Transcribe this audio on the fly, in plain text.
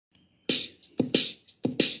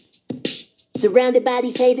Surrounded by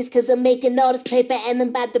these haters cause I'm making all this paper and I'm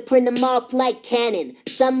about to print them off like cannon.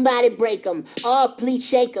 Somebody break them, oh please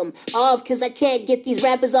shake them off cause I can't get these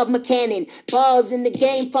rappers off my cannon. Balls in the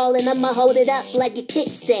game falling, I'ma hold it up like a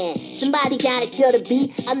kickstand. Somebody gotta kill the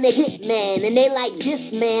beat, I'm the hitman. And they like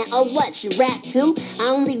this man, oh what, you rap too? I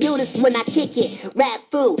only do this when I kick it, rap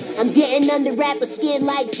fool. I'm getting under rapper skin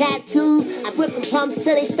like tattoos. I put the pumps to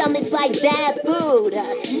their stomachs like bad food.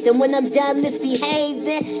 Then when I'm done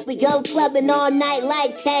misbehaving, we go clubbing all night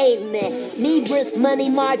like cavemen. Me, Brisk, Money,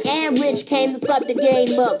 Mark, and Rich came to fuck the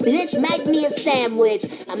game up. Bitch, make me a sandwich.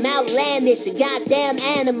 I'm outlandish, a goddamn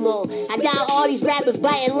animal. I got all these rappers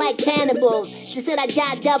biting like cannibals. She said I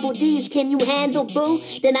got double D's, can you handle boo?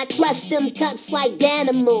 Then I crush them cups like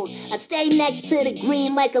Danimals. I stay next to the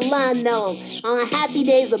green like Alano. On happy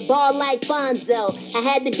days, a ball like Fonzo. I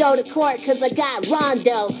had to go to court cause I got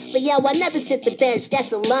Rondo. But yo, I never sit the bench,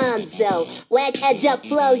 that's Alonzo. Whack edge up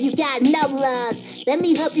flow, you got no lines. Let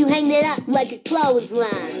me help you hang it up like a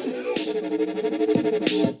clothesline.